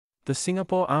The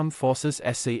Singapore Armed Forces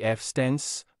SAF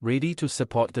stands ready to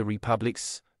support the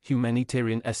Republic's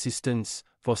humanitarian assistance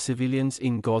for civilians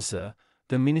in Gaza,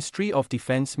 the Ministry of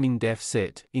Defence MINDEF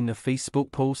said in a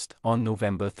Facebook post on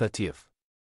November 30.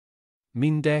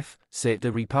 MINDEF said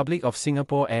the Republic of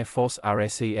Singapore Air Force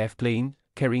RSAF plane,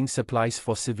 carrying supplies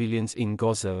for civilians in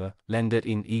Gaza, landed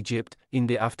in Egypt in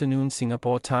the afternoon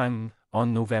Singapore time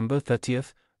on November 30,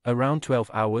 around 12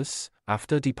 hours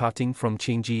after departing from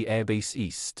Changi Air Base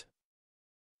East.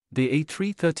 The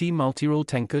A330 multi-role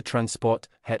tanker transport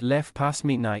had left past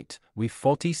midnight with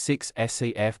 46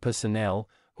 SAF personnel,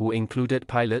 who included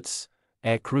pilots,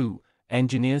 aircrew,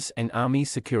 engineers and Army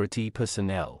security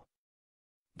personnel.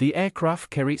 The aircraft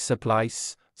carried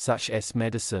supplies, such as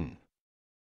medicine,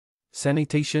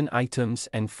 sanitation items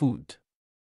and food.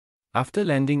 After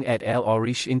landing at El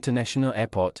Orish International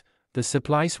Airport, the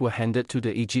supplies were handed to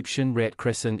the Egyptian Red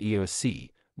Crescent ERC,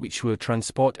 which will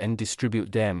transport and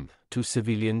distribute them to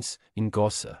civilians in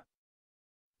Gaza.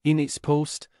 In its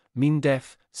post,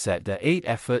 MINDEF said the aid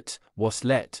effort was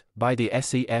led by the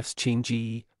SAF's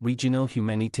Changi Regional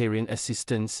Humanitarian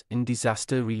Assistance and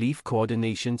Disaster Relief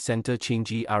Coordination Center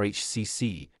Changi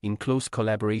RHCC, in close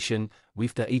collaboration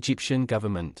with the Egyptian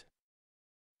government.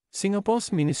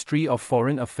 Singapore's Ministry of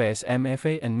Foreign Affairs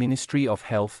MFA and Ministry of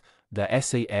Health, the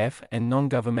SAF and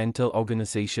non-governmental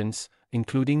organizations,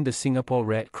 including the Singapore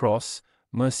Red Cross,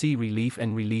 Mercy Relief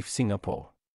and Relief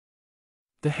Singapore.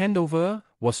 The handover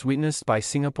was witnessed by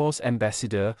Singapore's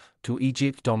ambassador to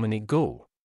Egypt Dominic Goh.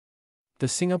 The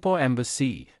Singapore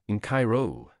Embassy in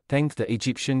Cairo thanked the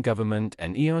Egyptian government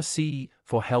and ERC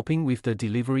for helping with the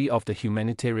delivery of the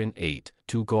humanitarian aid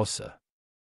to Gaza.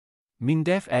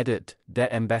 MINDEF added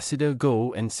that Ambassador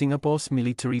Goh and Singapore's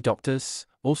military doctors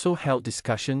also held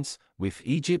discussions with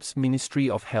Egypt's Ministry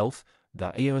of Health,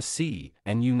 the ARC,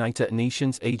 and United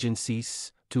Nations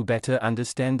agencies to better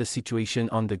understand the situation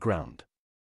on the ground.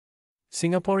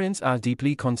 Singaporeans are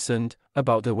deeply concerned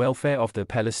about the welfare of the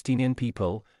Palestinian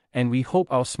people, and we hope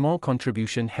our small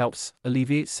contribution helps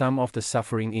alleviate some of the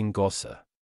suffering in Gaza.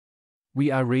 We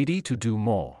are ready to do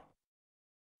more,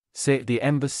 said the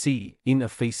embassy in a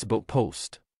Facebook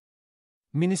post.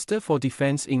 Minister for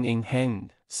Defence Ng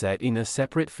Hen said in a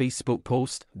separate Facebook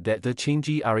post that the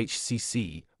Changi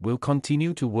RHCC will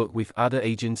continue to work with other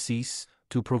agencies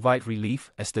to provide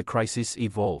relief as the crisis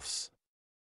evolves.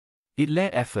 It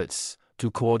led efforts to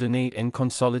coordinate and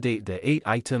consolidate the aid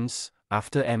items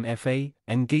after MFA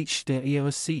engaged the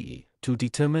ERC to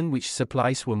determine which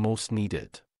supplies were most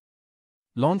needed.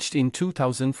 Launched in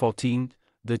 2014,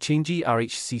 the Changi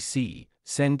RHCC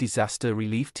sent disaster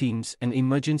relief teams and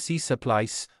emergency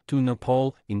supplies to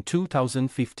Nepal in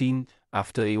 2015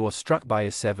 after it was struck by a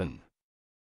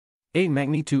 7.8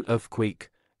 magnitude earthquake,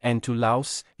 and to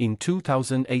Laos in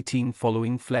 2018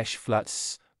 following flash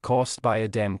floods caused by a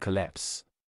dam collapse.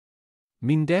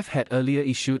 MINDEF had earlier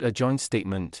issued a joint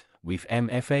statement with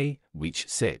MFA, which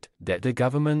said that the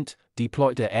government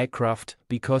deployed the aircraft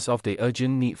because of the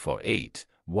urgent need for aid,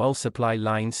 while supply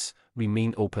lines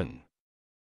remain open.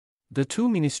 The two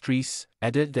ministries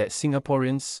added that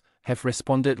Singaporeans have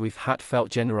responded with heartfelt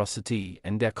generosity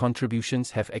and their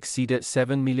contributions have exceeded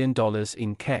 $7 million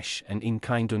in cash and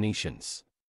in-kind donations.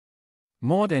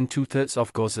 More than two-thirds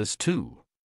of Gaza's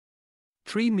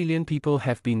 2.3 million people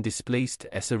have been displaced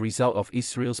as a result of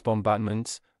Israel's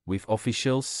bombardments, with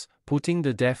officials putting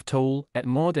the death toll at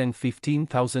more than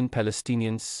 15,000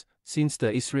 Palestinians since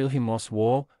the Israel-Hamas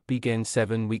war began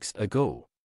 7 weeks ago.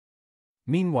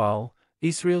 Meanwhile,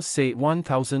 Israel said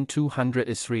 1,200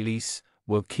 Israelis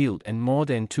were killed and more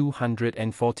than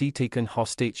 240 taken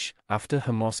hostage after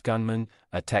Hamas gunmen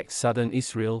attacked southern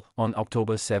Israel on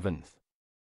October 7.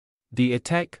 The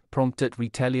attack prompted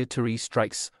retaliatory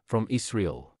strikes from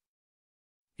Israel,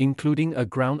 including a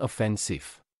ground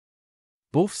offensive.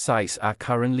 Both sides are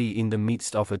currently in the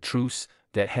midst of a truce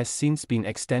that has since been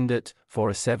extended for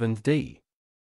a 7th day.